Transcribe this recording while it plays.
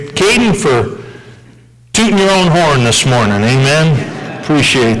Caden, for tooting your own horn this morning. Amen.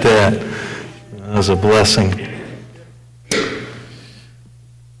 Appreciate that. That was a blessing.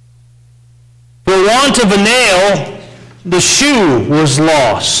 For want of a nail, the shoe was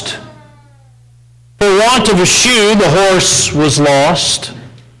lost. For want of a shoe, the horse was lost.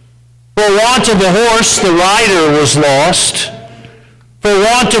 For want of a horse, the rider was lost. For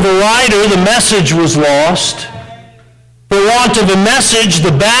want of a rider, the message was lost. For want of a message,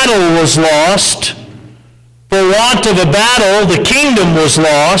 the battle was lost. For want of a battle, the kingdom was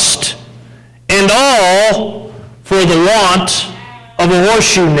lost. And all for the want of a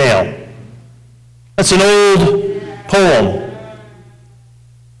horseshoe nail. That's an old poem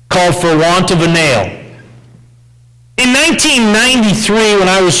called For Want of a Nail. In 1993, when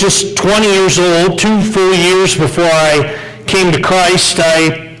I was just 20 years old, 2 full years before I came to Christ,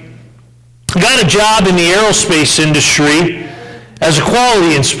 I got a job in the aerospace industry as a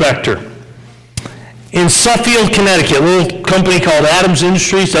quality inspector in Suffield, Connecticut, a little company called Adams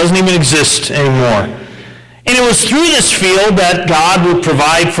Industries. Doesn't even exist anymore. And it was through this field that God would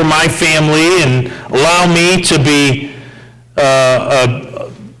provide for my family and allow me to be a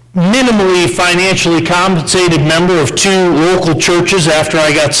minimally financially compensated member of 2 local churches after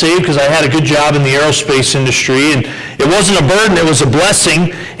I got saved, because I had a good job in the aerospace industry, and it wasn't a burden, it was a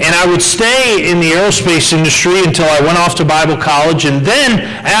blessing. And I would stay in the aerospace industry until I went off to Bible college, and then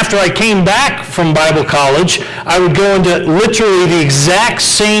after I came back from Bible college, I would go into literally the exact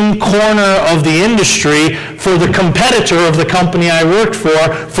same corner of the industry for the competitor of the company I worked for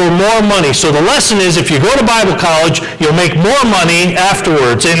more money. So the lesson is, if you go to Bible college, you'll make more money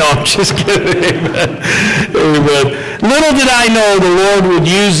afterwards. No, I'm just kidding. Amen. Amen. Little did I know the Lord would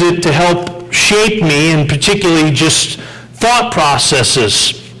use it to help shape me, and particularly just thought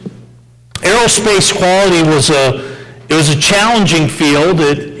processes. Aerospace quality was a challenging field.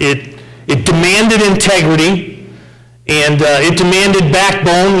 It demanded integrity, and it demanded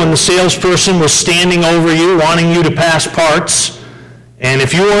backbone when the salesperson was standing over you, wanting you to pass parts. And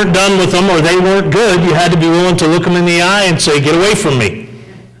if you weren't done with them or they weren't good, you had to be willing to look them in the eye and say, "Get away from me,"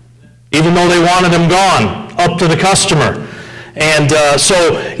 even though they wanted them gone, up to the customer. And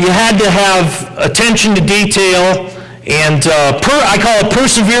so you had to have attention to detail, and I call it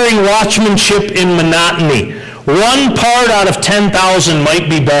persevering watchmanship in monotony. 1 part out of 10,000 might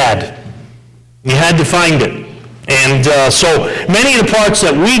be bad. You had to find it. And so many of the parts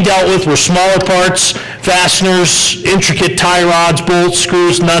that we dealt with were smaller parts, fasteners, intricate tie rods, bolts,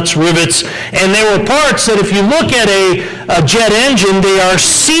 screws, nuts, rivets. And they were parts that if you look at a jet engine, they are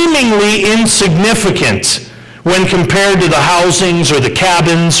seemingly insignificant when compared to the housings or the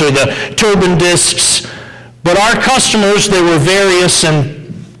cabins or the turbine discs. But our customers, they were various. And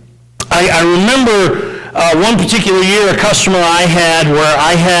I remember one particular year, a customer I had where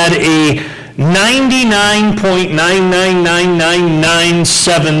I had a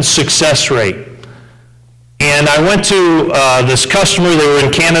 99.999997 success rate. And I went to this customer. They were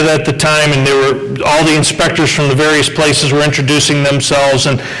in Canada at the time, and all the inspectors from the various places were introducing themselves.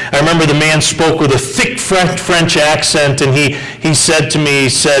 And I remember the man spoke with a thick French accent, and he said to me,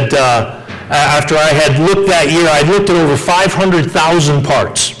 after I had looked that year, I'd looked at over 500,000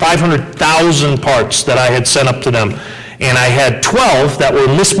 parts that I had sent up to them. And I had 12 that were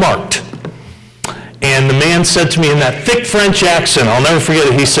mismarked. And the man said to me in that thick French accent, I'll never forget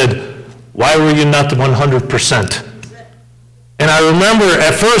it, he said, "Why were you not 100%? And I remember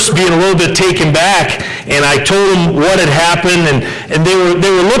at first being a little bit taken back, and I told him what had happened, and they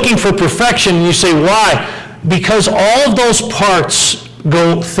were looking for perfection. And you say, why? Because all of those parts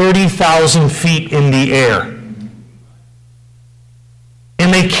go 30,000 feet in the air.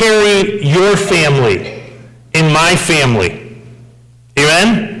 And they carry your family and my family.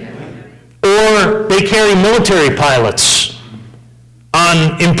 Amen? Or they carry military pilots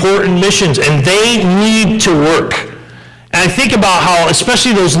on important missions, and they need to work. And I think about how,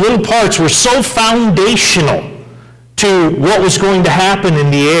 especially those little parts, were so foundational to what was going to happen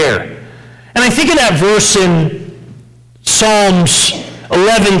in the air. And I think of that verse in Psalms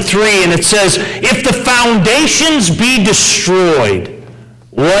 11:3, and it says, "If the foundations be destroyed,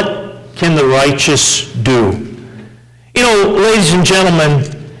 what can the righteous do?" You know, ladies and gentlemen,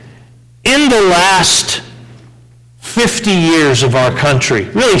 in the last 50 years of our country,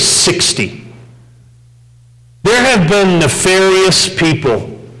 really 60, there have been nefarious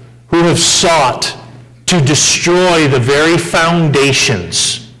people who have sought to destroy the very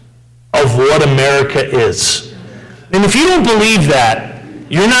foundations of what America is. And if you don't believe that,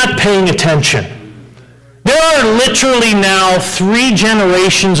 you're not paying attention. There are literally now 3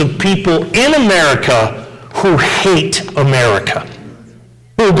 generations of people in America who hate America.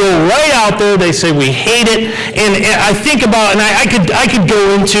 who go right out there. They say we hate it, and I think about, and I could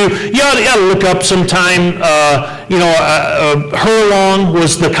go into. You ought to look up sometime. Hurlong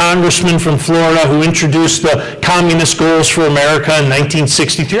was the congressman from Florida who introduced the communist goals for America in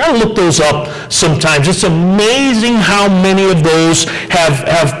 1963. I look those up sometimes. It's amazing how many of those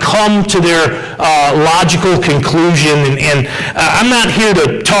have come to their logical conclusion. And I'm not here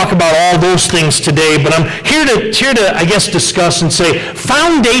to talk about all those things today, but I'm here to I guess discuss and say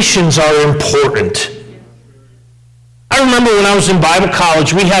foundations are important. I remember when I was in Bible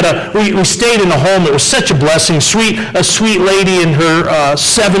college, we stayed in a home. It was such a blessing. A sweet lady in her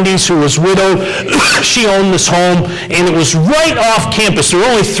 70s who was widowed. She owned this home, and it was right off campus. There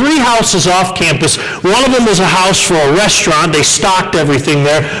were only 3 houses off campus. One of them was a house for a restaurant. They stocked everything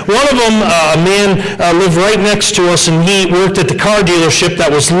there. One of them, a man lived right next to us, and he worked at the car dealership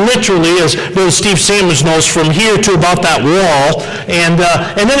that was literally, as Brother Steve Sanders knows, from here to about that wall. And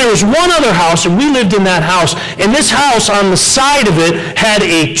then there was one other house, and we lived in that house. And this house, on the side of it, had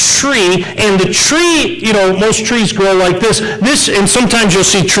a tree, and the tree, most trees grow like this, and sometimes you'll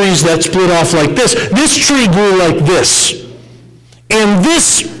see trees that split off like this. This tree grew like this. And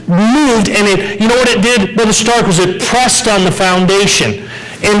this moved, and it, what it did, Brother Stark, was it pressed on the foundation.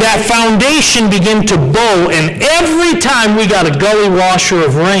 And that foundation began to bow, and every time we got a gully washer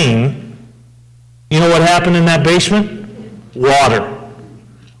of rain, you know what happened in that basement? Water.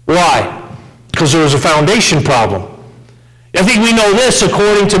 Why? Because there was a foundation problem. I think we know this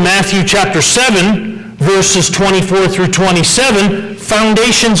according to Matthew chapter 7, verses 24 through 27.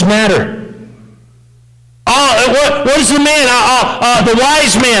 Foundations matter. What is the man? The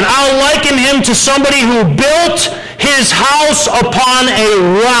wise man. I'll liken him to somebody who built his house upon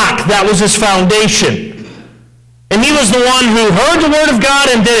a rock. That was his foundation. And he was the one who heard the word of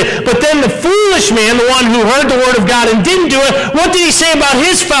God and did it. But then the foolish man, the one who heard the word of God and didn't do it, what did he say about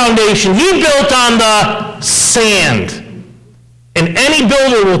his foundation? He built on the sand. And any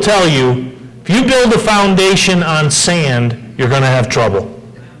builder will tell you, if you build a foundation on sand, you're going to have trouble.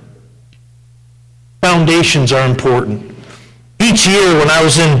 Foundations are important. Each year when I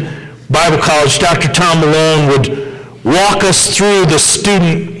was in Bible college, Dr. Tom Malone would walk us through the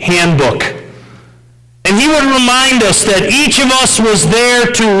student handbook. And he would remind us that each of us was there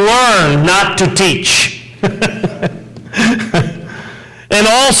to learn, not to teach. And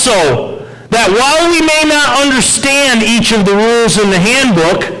also, that while we may not understand each of the rules in the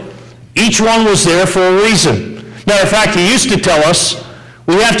handbook, each one was there for a reason. Matter of fact, he used to tell us,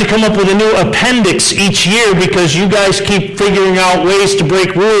 we have to come up with a new appendix each year because you guys keep figuring out ways to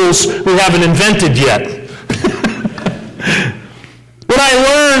break rules we haven't invented yet. What I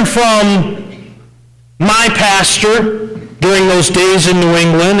learned from my pastor during those days in New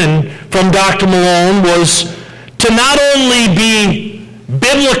England and from Dr. Malone was to not only be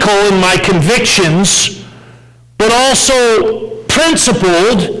biblical in my convictions, but also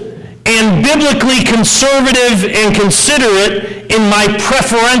principled and biblically conservative and considerate in my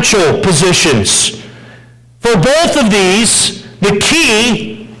preferential positions. For both of these, the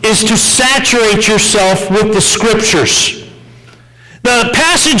key is to saturate yourself with the Scriptures. The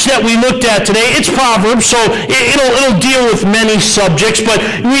passage that we looked at today, it's Proverbs, so it'll deal with many subjects, but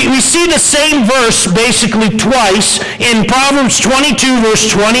we see the same verse basically twice in Proverbs 22, verse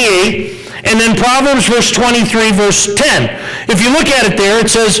 28, and then Proverbs verse 23, verse 10. If you look at it there,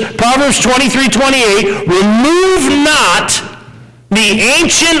 it says, Proverbs 23, 28, remove not the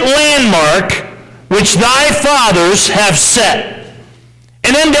ancient landmark which thy fathers have set.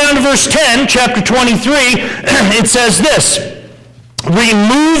 And then down to verse 10, chapter 23, it says this,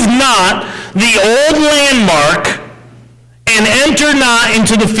 remove not the old landmark, and enter not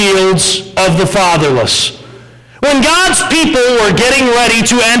into the fields of the fatherless. When God's people were getting ready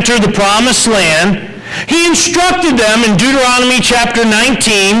to enter the promised land, he instructed them in Deuteronomy chapter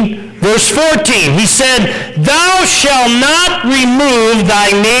 19, verse 14. He said, thou shalt not remove thy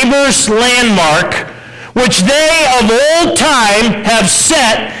neighbor's landmark, which they of old time have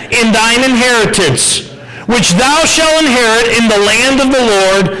set in thine inheritance, which thou shalt inherit in the land of the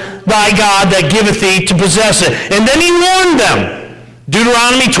Lord thy God that giveth thee to possess it. And then he warned them,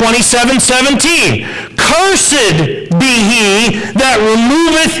 Deuteronomy 27:17, cursed be he that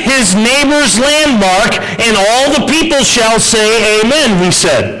removeth his neighbor's landmark, and all the people shall say amen, he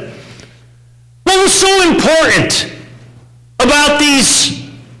said. What was so important about these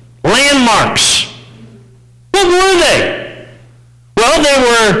landmarks? What were they? Well, they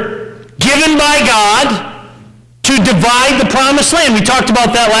were given by God to divide the promised land. We talked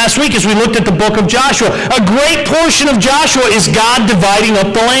about that last week as we looked at the book of Joshua. A great portion of Joshua is God dividing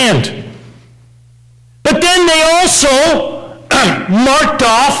up the land. But then they also marked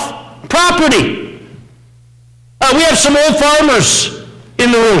off property. We have some old farmers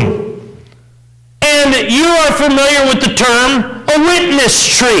in the room. And you are familiar with the term a witness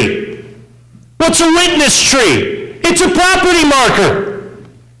tree. What's a witness tree? It's a property marker.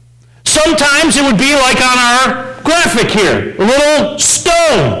 Sometimes it would be like on our graphic here, a little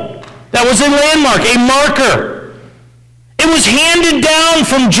stone. That was a landmark, a marker. It was handed down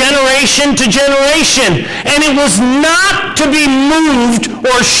from generation to generation, and it was not to be moved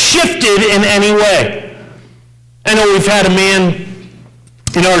or shifted in any way. I know we've had a man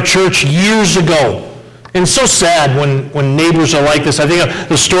in our church years ago, and it's so sad when neighbors are like this. I think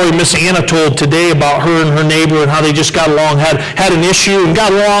the story Miss Anna told today about her and her neighbor and how they just got along, had an issue and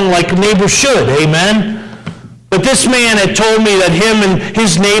got along like neighbors should, amen? But this man had told me that him and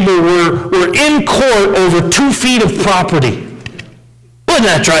his neighbor were in court over 2 feet of property. Wouldn't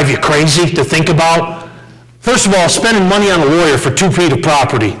that drive you crazy to think about? First of all, spending money on a lawyer for 2 feet of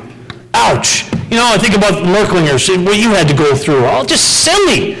property. Ouch. You know, I think about Merklingers and what you had to go through. Oh, just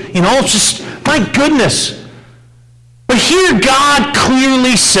silly. You know, just, my goodness. But here God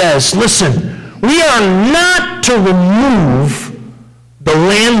clearly says, listen, we are not to remove the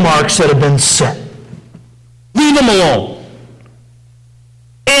landmarks that have been set. Leave them alone.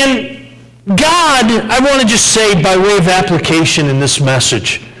 And God, I want to just say by way of application in this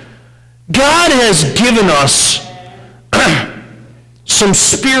message, God has given us some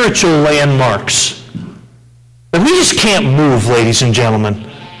spiritual landmarks that we just can't move, ladies and gentlemen.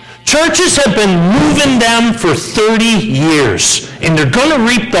 Churches have been moving them for 30 years, and they're going to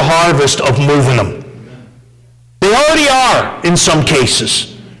reap the harvest of moving them. They already are in some cases.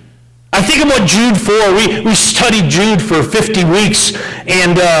 I think of what Jude 4, we studied Jude for 50 weeks,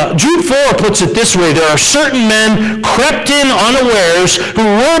 and Jude 4 puts it this way: there are certain men crept in unawares who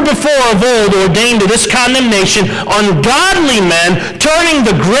were before of old ordained to this condemnation, ungodly men, turning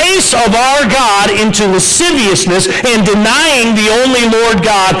the grace of our God into lasciviousness and denying the only Lord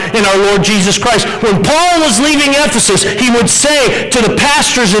God and our Lord Jesus Christ. When Paul was leaving Ephesus, he would say to the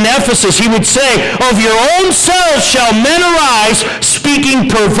pastors in Ephesus, he would say, of your own selves shall men arise,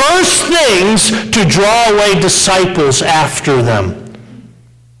 speaking perverse things to draw away disciples after them.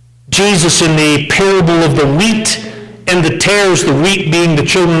 Jesus, in the parable of the wheat and the tares, the wheat being the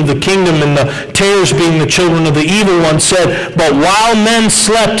children of the kingdom and the tares being the children of the evil one, said, but while men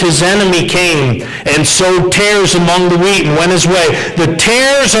slept, his enemy came and sowed tares among the wheat and went his way. The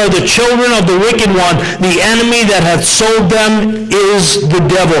tares are the children of the wicked one. The enemy that hath sowed them is the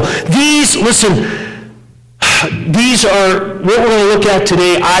devil. These are, what we're going to look at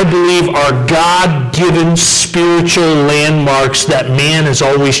today, I believe, are God-given spiritual landmarks that man is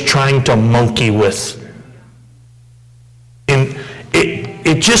always trying to monkey with. And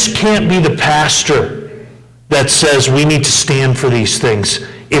it just can't be the pastor that says we need to stand for these things.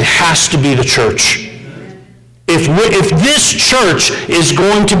 It has to be the church. If this church is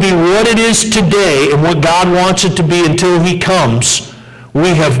going to be what it is today and what God wants it to be until he comes, we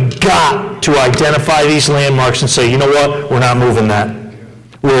have got to identify these landmarks and say, you know what? We're not moving that.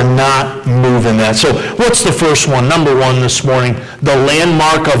 We're not moving that. So what's the first one? Number one this morning, the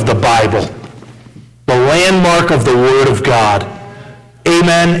landmark of the Bible. The landmark of the Word of God.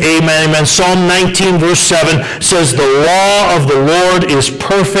 Amen, amen, amen. Psalm 19, verse 7 says, the law of the Lord is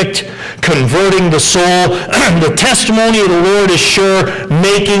perfect, converting the soul. The testimony of the Lord is sure,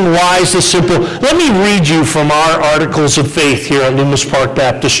 making wise the simple. Let me read you from our articles of faith here at Loomis Park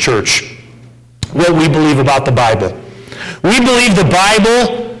Baptist Church what we believe about the Bible. We believe the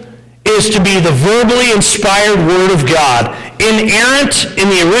Bible is to be the verbally inspired Word of God, inerrant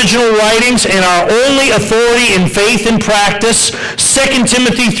in the original writings and our only authority in faith and practice. 2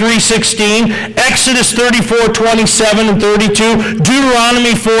 Timothy 3:16, Exodus 34:27 and 32,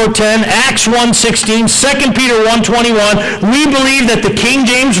 Deuteronomy 4:10, Acts 1:16, 2 Peter 1:21. We believe that the King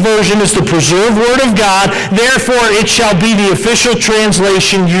James Version is the preserved Word of God. Therefore, it shall be the official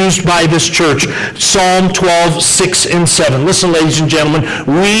translation used by this church. Psalm 12:6 and 7. Listen, ladies and gentlemen,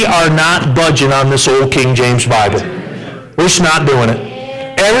 we are not budging on this old King James Bible. We're just not doing it.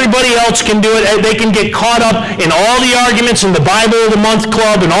 Everybody else can do it. They can get caught up in all the arguments in the Bible of the Month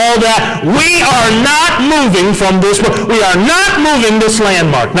Club and all that. We are not moving from this. We are not moving this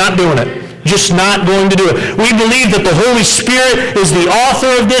landmark. Not doing it. Just not going to do it. We believe that the Holy Spirit is the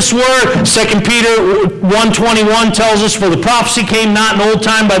author of this word. 2 Peter 1:21 tells us, for the prophecy came not in old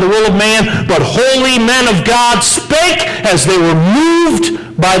time by the will of man, but holy men of God spake as they were moved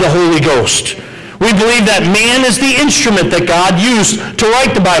by the Holy Ghost. We believe that man is the instrument that God used to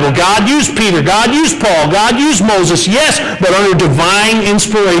write the Bible. God used Peter. God used Paul. God used Moses. Yes, but under divine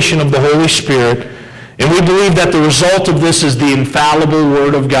inspiration of the Holy Spirit. And we believe that the result of this is the infallible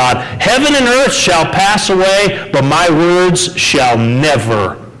Word of God. Heaven and earth shall pass away, but my words shall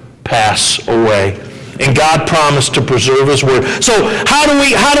never pass away. And God promised to preserve His Word. So how do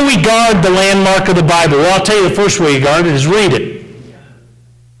we guard the landmark of the Bible? Well, I'll tell you the first way you guard it is read it.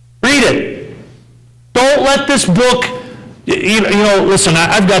 Read it. Don't let this book, listen,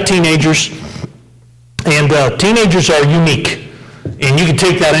 I've got teenagers, and teenagers are unique. And you can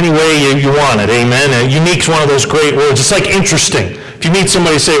take that any way you want it, amen? Unique's one of those great words. It's like interesting. If you meet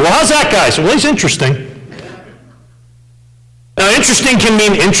somebody and say, well, how's that guy? So, well, he's interesting. Now, interesting can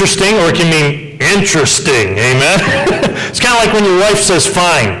mean interesting, or it can mean interesting, amen? It's kind of like when your wife says,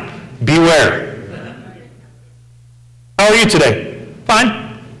 fine, beware. How are you today? Fine.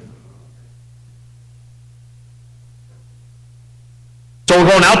 So we're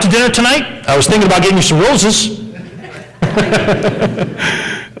going out to dinner tonight? I was thinking about getting you some roses.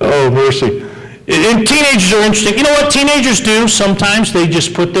 Oh, mercy. And teenagers are interesting. You know what teenagers do? Sometimes they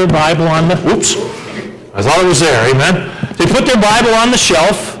just put their Bible on the... Whoops. I thought it was there. Amen. They put their Bible on the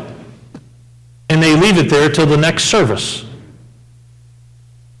shelf, and they leave it there till the next service.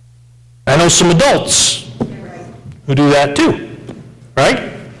 I know some adults who do that too.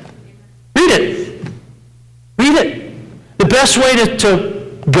 Right? Read it. Read it. The best way to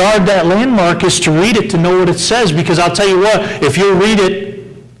guard that landmark is to read it, to know what it says, because I'll tell you what, if you read it,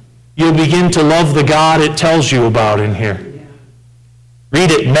 you'll begin to love the God it tells you about in here.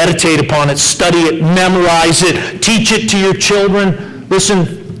 Read it, meditate upon it, study it, memorize it, teach it to your children. Listen,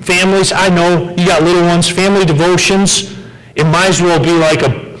 families, I know you got little ones, family devotions, it might as well be like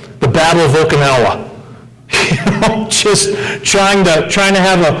the Battle of Okinawa. Just trying to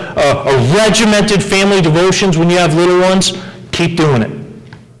have a regimented family devotions when you have little ones. Keep doing it.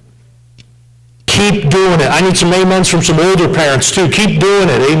 Keep doing it. I need some amens from some older parents too. Keep doing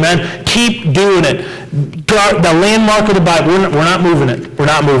it. Amen. Keep doing it. The landmark of the Bible, we're not moving it. We're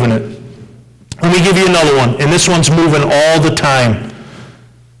not moving it. Let me give you another one, and this one's moving all the time.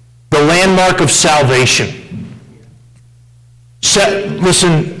 The landmark of salvation.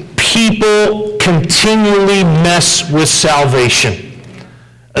 Listen, people continually mess with salvation.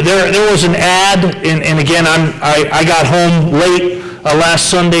 There was an ad, and again, I got home late last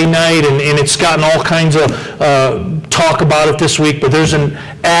Sunday night, and it's gotten all kinds of talk about it this week, but there's an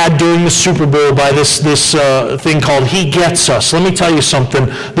ad during the Super Bowl by this thing called He Gets Us. Let me tell you something.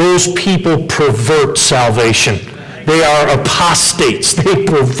 Those people pervert salvation. They are apostates. They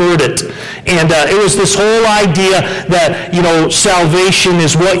pervert it. And it was this whole idea that, salvation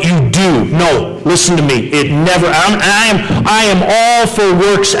is what you do. No, listen to me. It never, I am all for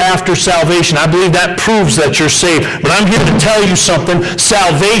works after salvation. I believe that proves that you're saved. But I'm here to tell you something.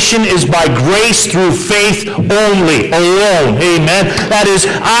 Salvation is by grace through faith only, alone. Amen. That is,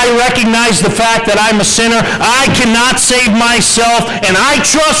 I recognize the fact that I'm a sinner. I cannot save myself. And I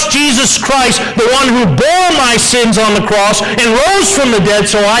trust Jesus Christ, the one who bore my sins on the cross and rose from the dead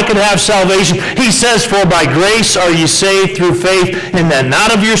so I could have salvation. He says, for by grace are ye saved through faith, and that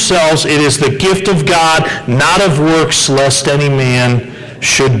not of yourselves, it is the gift of God, not of works, lest any man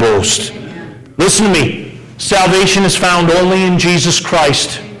should boast. Listen to me. Salvation is found only in Jesus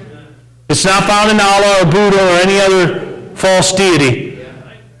Christ. It's not found in Allah or Buddha or any other false deity.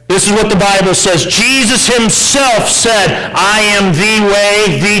 This is what the Bible says. Jesus himself said, I am the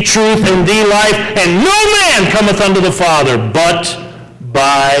way, the truth, and the life, and no man cometh unto the Father but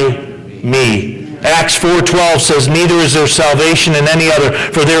by me. Acts 4:12 says, neither is there salvation in any other,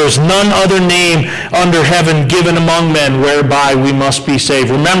 for there is none other name under heaven given among men whereby we must be saved.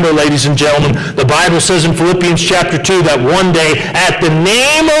 Remember, ladies and gentlemen, the Bible says in Philippians chapter 2 that one day at the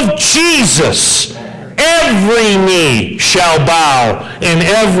name of Jesus, every knee shall bow and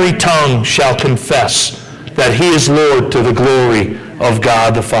every tongue shall confess that he is Lord to the glory of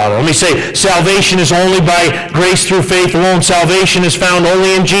God the Father. Let me say, salvation is only by grace through faith alone. Salvation is found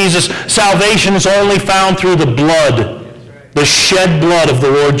only in Jesus. Salvation is only found through the blood, the shed blood of the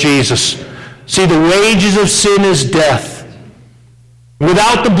Lord Jesus. See, the wages of sin is death.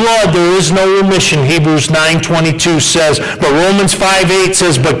 Without the blood, there is no remission, Hebrews 9:22 says. But Romans 5:8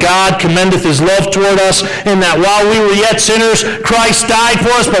 says, but God commendeth his love toward us, in that while we were yet sinners, Christ died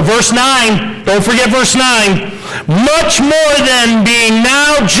for us. But verse 9, don't forget verse 9, much more than being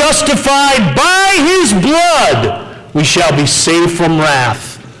now justified by his blood, we shall be saved from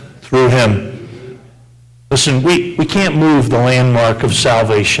wrath through him. Listen, we can't move the landmark of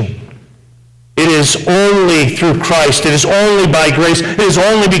salvation. It is only through Christ. It is only by grace. It is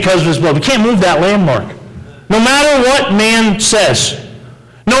only because of his blood. We can't move that landmark. No matter what man says.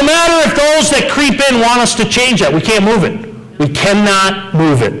 No matter if those that creep in want us to change that. We can't move it. We cannot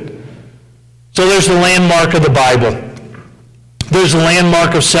move it. So there's the landmark of the Bible. There's the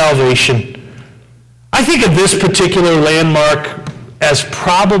landmark of salvation. I think of this particular landmark as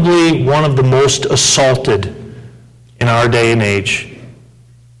probably one of the most assaulted in our day and age.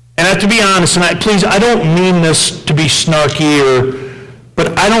 And I have to be honest, and I don't mean this to be snarky,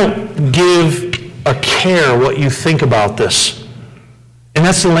 but I don't give a care what you think about this. And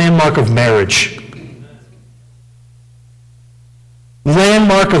that's the landmark of marriage.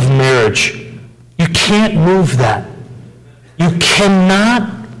 Landmark of marriage. You can't move that. You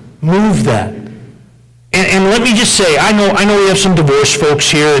cannot move that. And let me just say, I know we have some divorced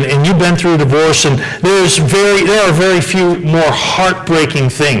folks here, and you've been through a divorce, and there are very few more heartbreaking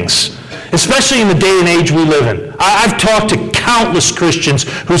things, especially in the day and age we live in. I've talked to countless Christians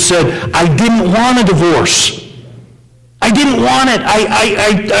who said, I didn't want a divorce. I didn't want it.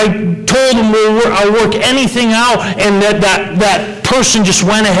 I told them I'll work anything out, and that person just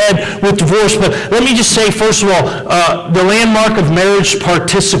went ahead with divorce. But let me just say, first of all, the landmark of marriage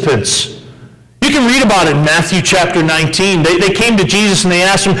participants. You can read about it in Matthew chapter 19. They came to Jesus and they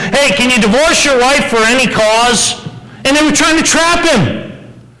asked him, hey, can you divorce your wife for any cause? And they were trying to trap him.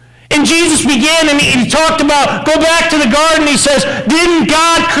 And Jesus began and he talked about, go back to the garden, he says, didn't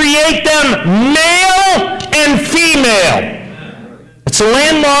God create them male and female? It's a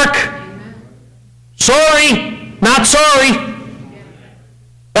landmark. Sorry, not sorry.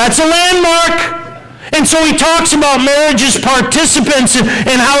 That's a landmark. And so he talks about marriage as participants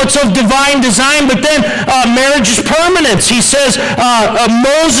and how it's of divine design, but then marriage is permanence. He says,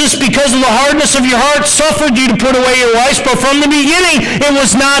 Moses, because of the hardness of your heart, suffered you to put away your wives, but from the beginning it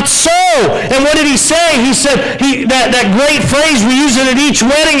was not so. And what did he say? He said, that great phrase, we use it at each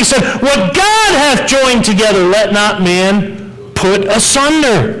wedding, he said, what God hath joined together, let not man put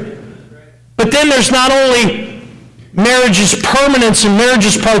asunder. But then there's not only marriage's permanence and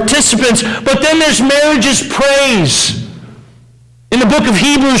marriage's participants, but then there's marriage's praise. In the book of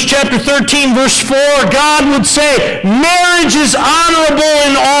Hebrews chapter 13 verse 4, God would say, marriage is honorable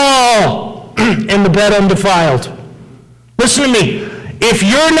in all, and the bed undefiled. Listen to me. If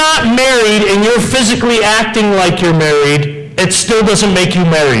you're not married and you're physically acting like you're married, it still doesn't make you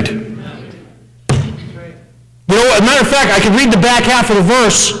married. You know, as a matter of fact, I could read the back half of the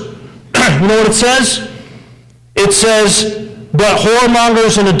verse. You know what it says? It says, but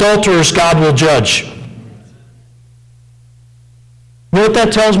whoremongers and adulterers God will judge. You know what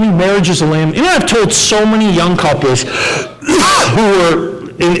that tells me? Marriage is a land. You know, I've told so many young couples who were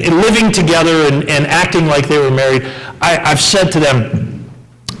living together and acting like they were married, I've said to them,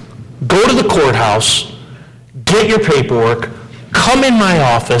 go to the courthouse, get your paperwork, come in my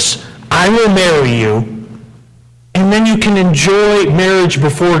office, I will marry you, and then you can enjoy marriage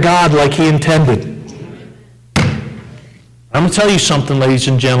before God like he intended. I'm going to tell you something, ladies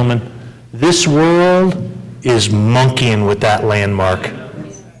and gentlemen. This world is monkeying with that landmark.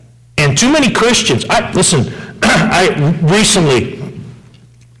 And too many Christians, recently,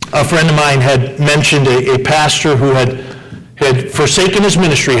 a friend of mine had mentioned a pastor who had forsaken his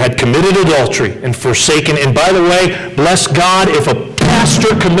ministry, had committed adultery and forsaken, and by the way, bless God, if a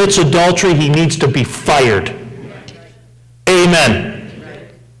pastor commits adultery, he needs to be fired. Amen.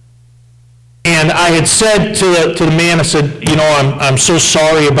 And I had said to the man, I said, you know, I'm so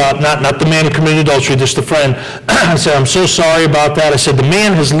sorry about, not the man who committed adultery, just the friend. I said, I'm so sorry about that. I said, the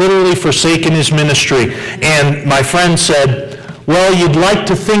man has literally forsaken his ministry. And my friend said, well, you'd like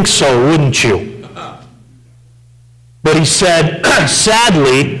to think so, wouldn't you? But he said,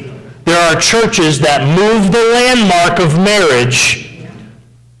 sadly, there are churches that move the landmark of marriage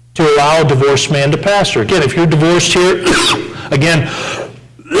to allow a divorced man to pastor. Again, if you're divorced here, again,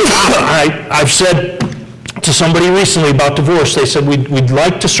 I've said to somebody recently about divorce, they said, we'd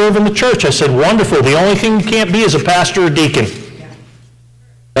like to serve in the church. I said, wonderful. The only thing you can't be is a pastor or deacon.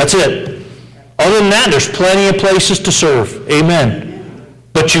 That's it. Other than that, there's plenty of places to serve. Amen.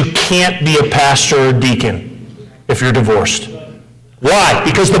 But you can't be a pastor or deacon if you're divorced. Why?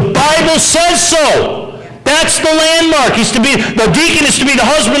 Because the Bible says so. That's the landmark. The deacon is to be the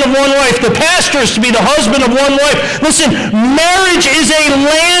husband of one wife. The pastor is to be the husband of one wife. Listen, marriage is a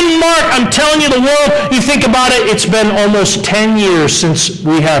landmark. I'm telling you, the world, you think about it, it's been almost 10 years since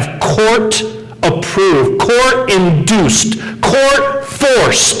we have court-approved, court-induced,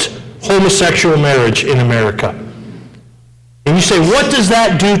 court-forced homosexual marriage in America. And you say, what does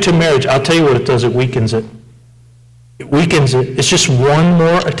that do to marriage? I'll tell you what it does. It weakens it. It weakens it. It's just one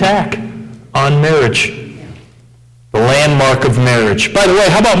more attack on marriage. The landmark of marriage. By the way,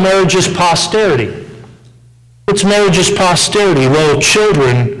 how about marriage's posterity? What's marriage's posterity? Well,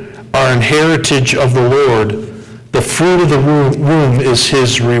 children are an heritage of the Lord. The fruit of the womb is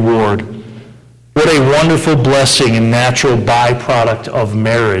his reward. What a wonderful blessing and natural byproduct of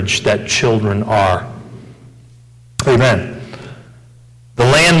marriage that children are. Amen. The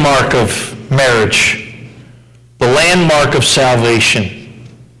landmark of marriage, the landmark of salvation,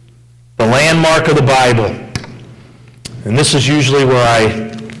 the landmark of the Bible. And this is usually where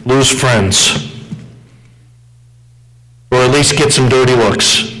I lose friends, or at least get some dirty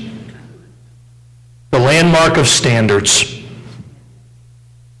looks. The landmark of standards.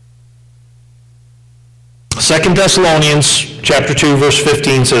 2 Thessalonians chapter 2, verse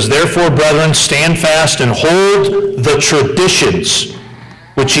 15 says, "Therefore, brethren, stand fast and hold the traditions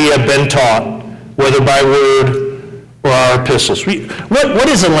which ye have been taught, whether by word or our epistles." What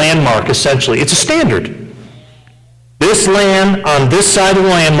is a landmark, essentially? It's a standard. This land on this side of the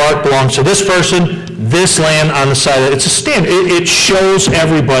landmark belongs to this person, this land on the side of it. It's a standard. It shows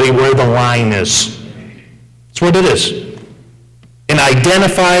everybody where the line is. That's what it is. An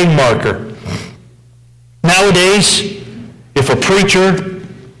identifying marker. Nowadays, if a preacher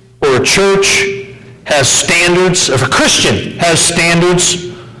or a church has standards, if a Christian has standards,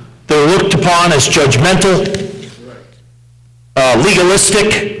 they're looked upon as judgmental,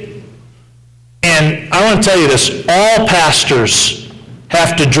 legalistic. And I want to tell you this, all pastors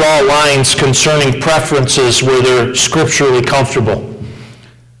have to draw lines concerning preferences where they're scripturally comfortable.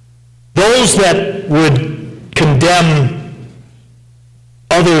 Those that would condemn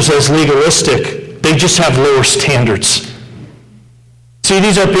others as legalistic, they just have lower standards. See,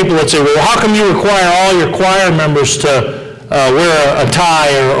 these are people that say, well, how come you require all your choir members to wear a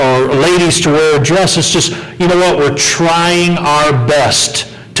tie or ladies to wear a dress? It's just, you know what, we're trying our best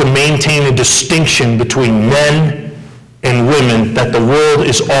to maintain a distinction between men and women that the world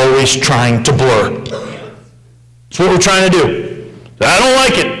is always trying to blur. That's what we're trying to do. I don't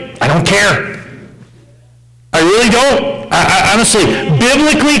like it. I don't care. I really don't. I honestly,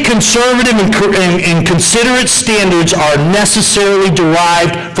 biblically conservative and considerate standards are necessarily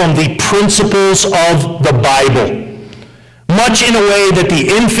derived from the principles of the Bible. Much in a way that the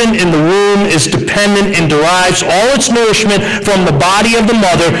infant in the womb is dependent and derives all its nourishment from the body of the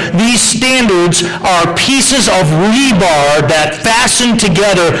mother, these standards are pieces of rebar that fasten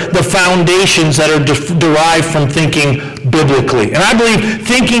together the foundations that are derived from thinking biblically. And I believe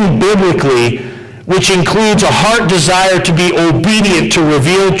thinking biblically, which includes a heart desire to be obedient to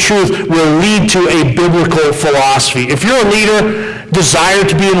revealed truth, will lead to a biblical philosophy. If you're a leader, desire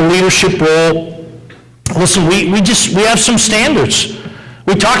to be in a leadership role, listen, we have some standards.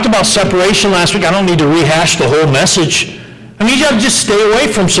 We talked about separation last week. I don't need to rehash the whole message. I mean, you got to just stay away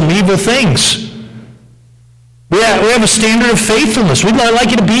from some evil things. We have a standard of faithfulness. We'd like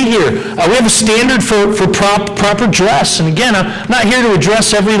you to be here. We have a standard for proper dress. And again, I'm not here to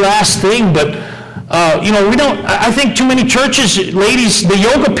address every last thing, but we don't. I think too many churches, ladies, the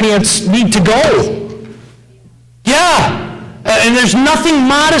yoga pants need to go. Yeah. And there's nothing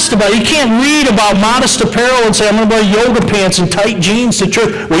modest about it. You can't read about modest apparel and say, I'm going to wear yoga pants and tight jeans to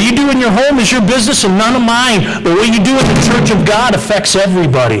church. What you do in your home is your business and none of mine. But what you do in the church of God affects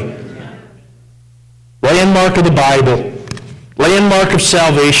everybody. Landmark of the Bible. Landmark of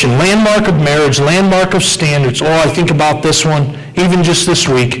salvation. Landmark of marriage. Landmark of standards. Oh, I think about this one, even just this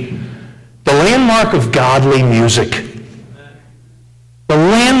week. The landmark of godly music. The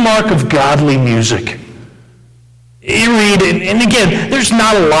landmark of godly music. You read, and again, there's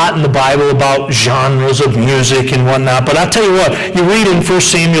not a lot in the Bible about genres of music and whatnot, but I'll tell you what, you read in 1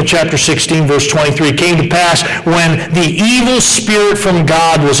 Samuel chapter 16, verse 23, it came to pass when the evil spirit from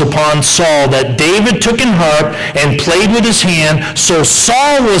God was upon Saul, that David took an harp and played with his hand, so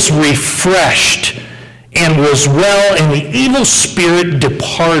Saul was refreshed and was well, and the evil spirit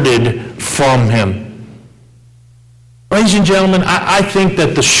departed from him. Ladies and gentlemen, I think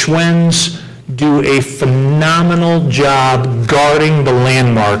that the Schwens do a phenomenal job guarding the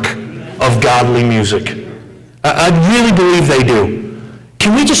landmark of godly music. I really believe they do.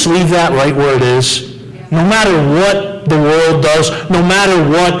 Can we just leave that right where it is? No matter what the world does, no matter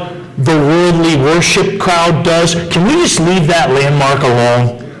what the worldly worship crowd does, can we just leave that landmark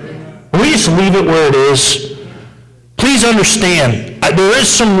alone? Can we just leave it where it is? Please understand, there is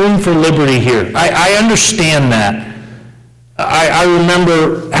some room for liberty here. I understand that. I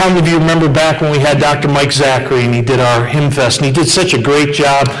remember, how many of you remember back when we had Dr. Mike Zachary and he did our hymn fest, and he did such a great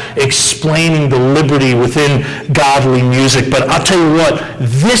job explaining the liberty within godly music. But I'll tell you what,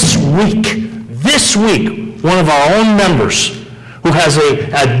 this week, one of our own members who has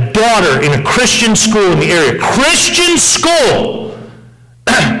a daughter in a Christian school in the area, Christian school,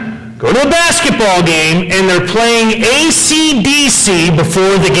 go to a basketball game and they're playing AC/DC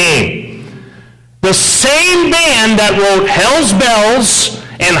before the game. The same band that wrote Hell's Bells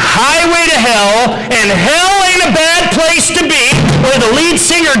and Highway to Hell, and hell ain't a bad place to be, where the lead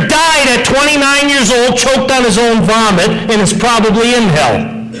singer died at 29 years old, choked on his own vomit, and is probably in hell.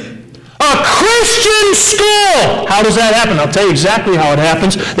 A Christian school! How does that happen? I'll tell you exactly how it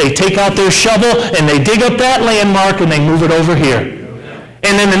happens. They take out their shovel, and they dig up that landmark, and they move it over here.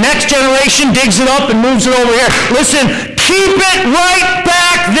 And then the next generation digs it up and moves it over here. Listen, keep it right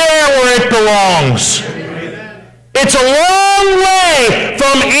back there where it belongs. It's a long way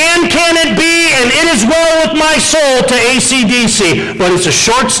from and can it be and it is well with my soul to AC/DC, but it's a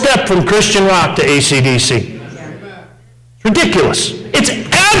short step from Christian rock to AC/DC. It's ridiculous. It's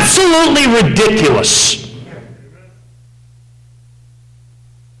absolutely ridiculous.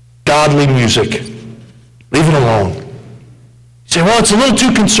 Godly music. Leave it alone. You say, well, it's a little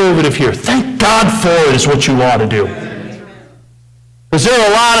too conservative here. Thank God for it is what you ought to do. Because there are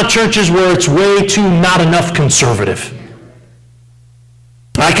a lot of churches where it's way too not enough conservative.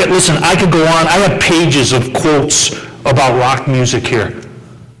 I could go on. I have pages of quotes about rock music here.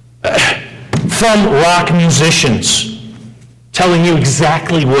 From rock musicians telling you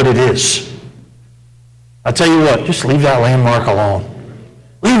exactly what it is. I'll tell you what, just leave that landmark alone.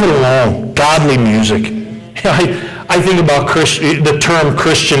 Leave it alone. Godly music. I think about the term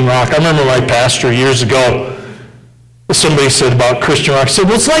Christian rock. I remember my pastor years ago, somebody said about Christian rock, he said,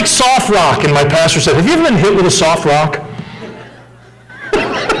 well, it's like soft rock. And my pastor said, have you ever been hit with a soft rock?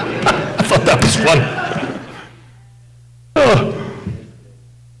 I thought that was funny.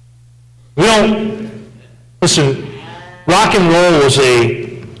 Listen, rock and roll was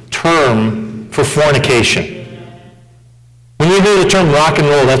a term for fornication. When you hear the term rock and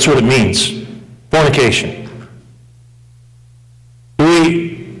roll, that's what it means. Fornication.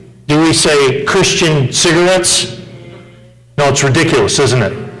 Do we say Christian cigarettes? No, it's ridiculous, isn't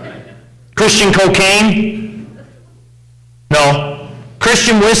it? Christian cocaine? No.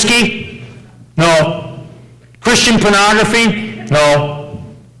 Christian whiskey? No. Christian pornography? No.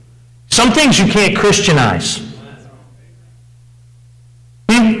 Some things you can't Christianize.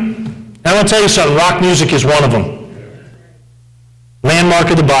 And I want to tell you something. Rock music is one of them. Landmark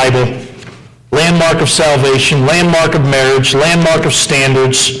of the Bible. Landmark of salvation, landmark of marriage, landmark of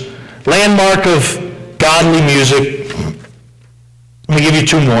standards, landmark of godly music. Let me give you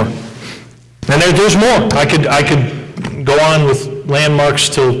two more. And there's more. I could go on with landmarks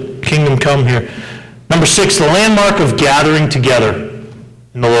till kingdom come here. Number 6, the landmark of gathering together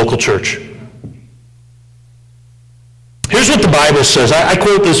in the local church. Here's what the Bible says. I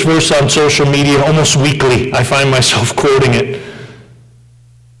quote this verse on social media almost weekly. I find myself quoting it.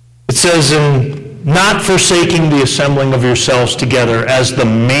 It says, in not forsaking the assembling of yourselves together as the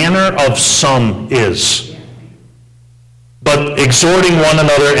manner of some is, but exhorting one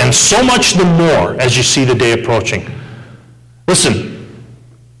another, and so much the more as you see the day approaching. Listen,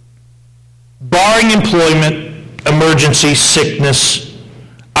 barring employment, emergency, sickness,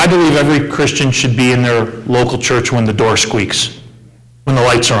 I believe every Christian should be in their local church when the door squeaks, when the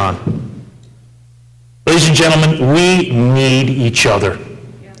lights are on. Ladies and gentlemen, we need each other.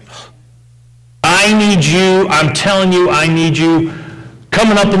 I need you. I'm telling you, I need you.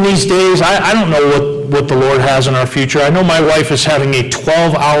 Coming up in these days, I don't know what the Lord has in our future. I know my wife is having a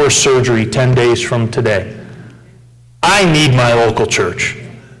 12-hour surgery 10 days from today. I need my local church.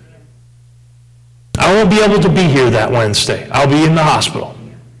 I won't be able to be here that Wednesday. I'll be in the hospital.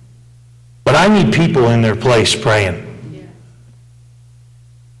 But I need people in their place praying.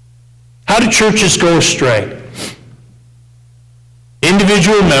 How do churches go astray?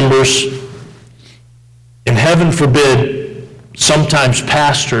 Individual members, and heaven forbid, sometimes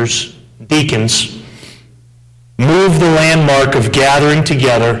pastors, deacons, move the landmark of gathering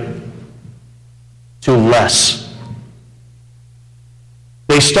together to less.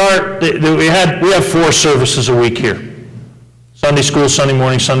 We have 4 services a week here. Sunday school, Sunday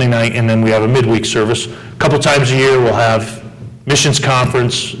morning, Sunday night, and then we have a midweek service. A couple times a year we'll have missions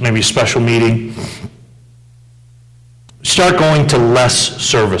conference, maybe a special meeting. Start going to less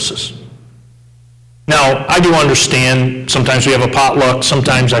services. Now, I do understand sometimes we have a potluck.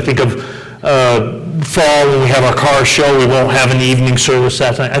 Sometimes I think of fall when we have our car show, we won't have an evening service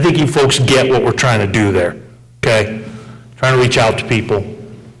that night. I think you folks get what we're trying to do there, okay? Trying to reach out to people.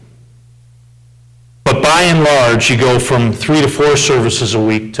 But by and large, you go from 3 to 4 services a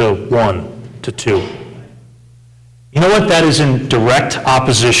week to 1 to 2. You know what? That is in direct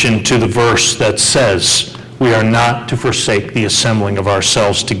opposition to the verse that says we are not to forsake the assembling of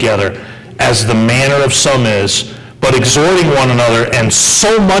ourselves together as the manner of some is, but exhorting one another, and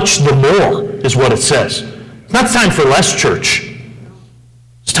so much the more is what it says. It's not time for less church.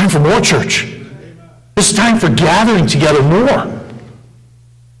 It's time for more church. It's time for gathering together more.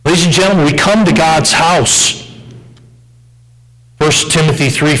 Ladies and gentlemen, we come to God's house. 1 Timothy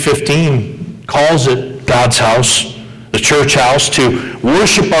 3:15 calls it God's house, the church house, to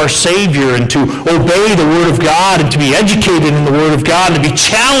worship our Savior and to obey the Word of God and to be educated in the Word of God, and to be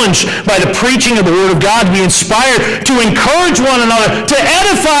challenged by the preaching of the Word of God, to be inspired, to encourage one another, to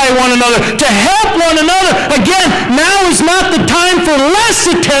edify one another, to help one another. Again, now is not the time for less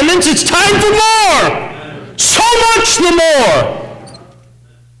attendance, it's time for more. So much the more.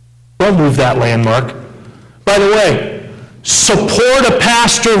 Don't move that landmark. By the way, support a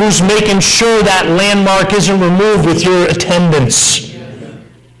pastor who's making sure that landmark isn't removed with your attendance.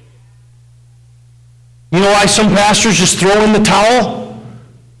 You know why some pastors just throw in the towel?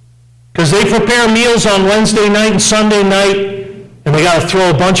 Because they prepare meals on Wednesday night and Sunday night, and they got to throw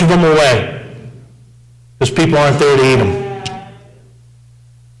a bunch of them away because people aren't there to eat them.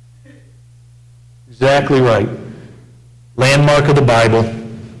 Exactly right. Landmark of the Bible,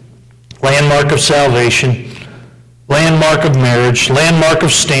 landmark of salvation, landmark of marriage, landmark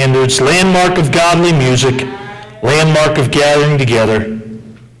of standards, landmark of godly music, landmark of gathering together,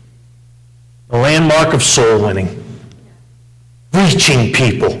 the landmark of soul winning, reaching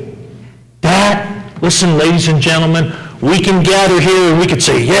people. That, listen, ladies and gentlemen, we can gather here and we could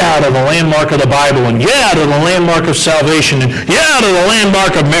say, yeah, to the landmark of the Bible, and yeah, to the landmark of salvation, and yeah, to the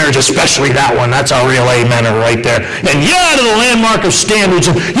landmark of marriage, especially that one. That's our real amener right there. And yeah, to the landmark of standards,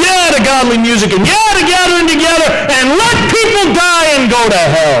 and yeah, to godly music, and yeah, to gathering together, and let people die and go to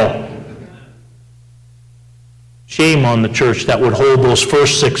hell. Shame on the church that would hold those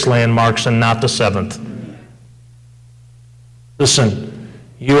first 6 landmarks and not the 7th. Listen,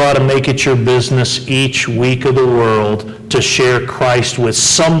 you ought to make it your business each week of the world to share Christ with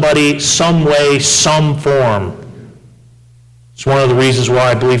somebody, some way, some form. It's one of the reasons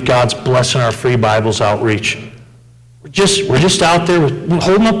why I believe God's blessing our Free Bibles outreach. We're just out there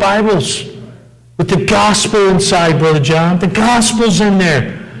holding up Bibles with the gospel inside, Brother John. The gospel's in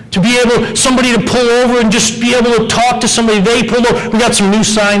there. To be able, somebody to pull over and just be able to talk to somebody. They pulled over. We got some new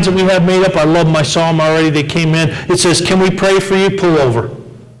signs that we have made up. I love them. I saw them already. They came in. It says, "Can we pray for you?" Pull over.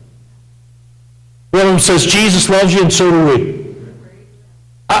 One of them says, "Jesus loves you," and so do we.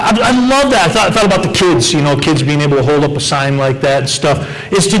 I love that. I thought about the kids, kids being able to hold up a sign like that and stuff,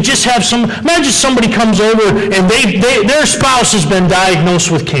 is to just have imagine somebody comes over and their spouse has been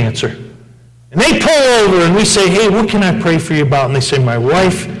diagnosed with cancer. And they pull over and we say, "Hey, what can I pray for you about?" And they say, "My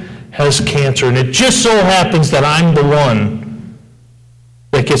wife has cancer, and it just so happens that I'm the one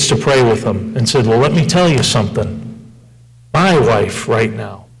that gets to pray with them." And said, "Well, let me tell you something. My wife right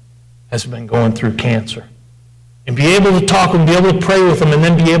now has been going through cancer." And be able to talk and be able to pray with them, and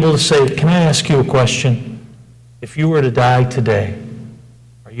then be able to say, "Can I ask you a question? If you were to die today,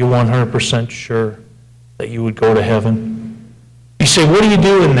 are you 100% sure that you would go to heaven?" You say, "What are you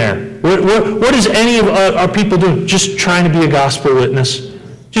doing there? What does any of our people do?" Just trying to be a gospel witness.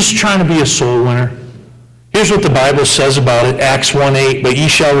 Just trying to be a soul winner. Here's what the Bible says about it, Acts 1:8, "But ye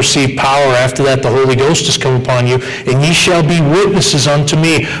shall receive power. After that the Holy Ghost is come upon you, and ye shall be witnesses unto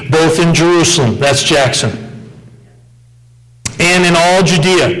me, both in Jerusalem," that's Jackson, "and in all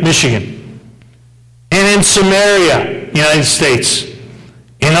Judea," Michigan, "and in Samaria," United States,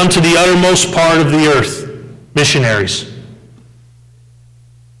 "and unto the uttermost part of the earth," missionaries.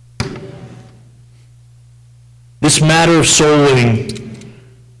 This matter of soul winning,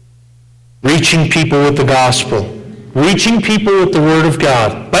 reaching people with the gospel, reaching people with the Word of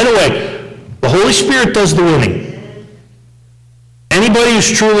God. By the way, the Holy Spirit does the winning. Anybody who's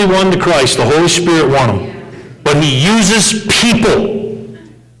truly won to Christ, the Holy Spirit won them. But He uses people.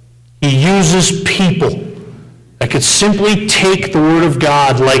 He uses people that could simply take the Word of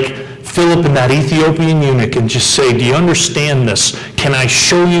God, like Philip and that Ethiopian eunuch, and just say, "Do you understand this? Can I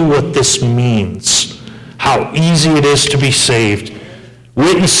show you what this means? How easy it is to be saved."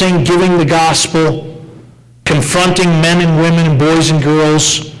 Witnessing, giving the gospel, confronting men and women and boys and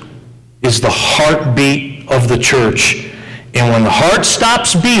girls is the heartbeat of the church. And when the heart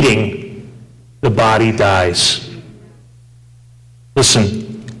stops beating, the body dies.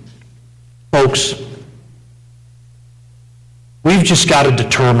 Listen, folks, we've just got to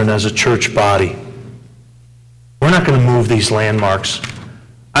determine as a church body, we're not going to move these landmarks.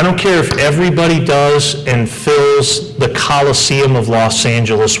 I don't care if everybody does and fills the Coliseum of Los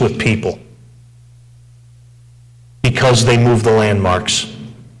Angeles with people because they move the landmarks.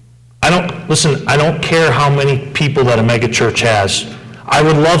 I don't care how many people that a megachurch has. I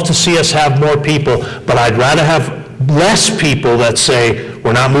would love to see us have more people, but I'd rather have less people that say,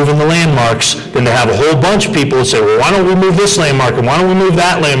 "We're not moving the landmarks," than to have a whole bunch of people that say, "Well, why don't we move this landmark, and why don't we move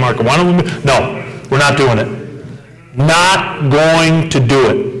that landmark, and why don't we move..." No, we're not doing it. Not going to do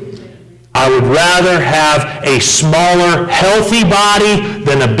it. I would rather have a smaller, healthy body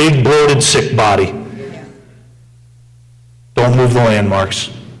than a big, bloated, sick body. Don't move the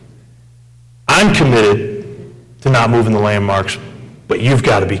landmarks. I'm committed to not moving the landmarks, but you've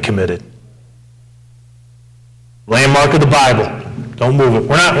got to be committed. Landmark of the Bible. Don't move it.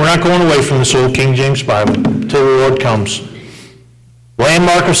 We're not going away from this old King James Bible until the Lord comes.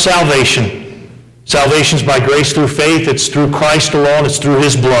 Landmark of salvation. Salvation's by grace through faith. It's through Christ alone. It's through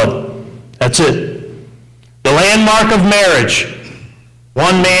his blood. That's it. The landmark of marriage.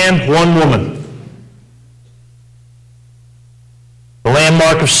 One man, one woman. The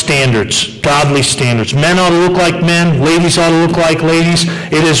landmark of standards, godly standards. Men ought to look like men. Ladies ought to look like ladies.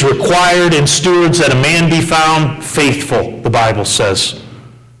 It is required in stewards that a man be found faithful, the Bible says.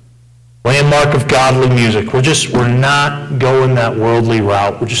 Landmark of godly music. We're not going that worldly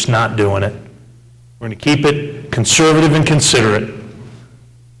route. We're just not doing it. We're going to keep it conservative and considerate.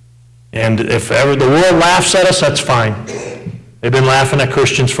 And if ever the world laughs at us, that's fine. They've been laughing at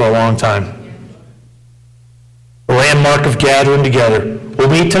Christians for a long time. The landmark of gathering together. We'll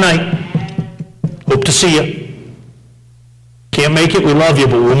meet tonight. Hope to see you. Can't make it, we love you,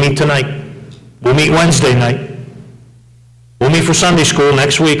 but we'll meet tonight. We'll meet Wednesday night. We'll meet for Sunday school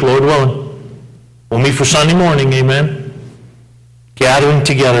next week, Lord willing. We'll meet for Sunday morning, amen. Gathering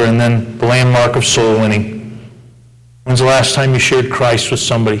together, and then the landmark of soul winning. When's the last time you shared Christ with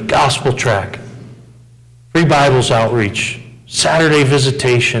somebody? Gospel track. Free Bibles outreach. Saturday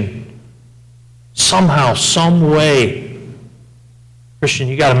visitation. Somehow, some way. Christian,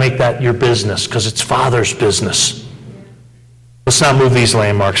 you got to make that your business because it's Father's business. Let's not move these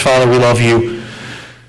landmarks. Father, we love you.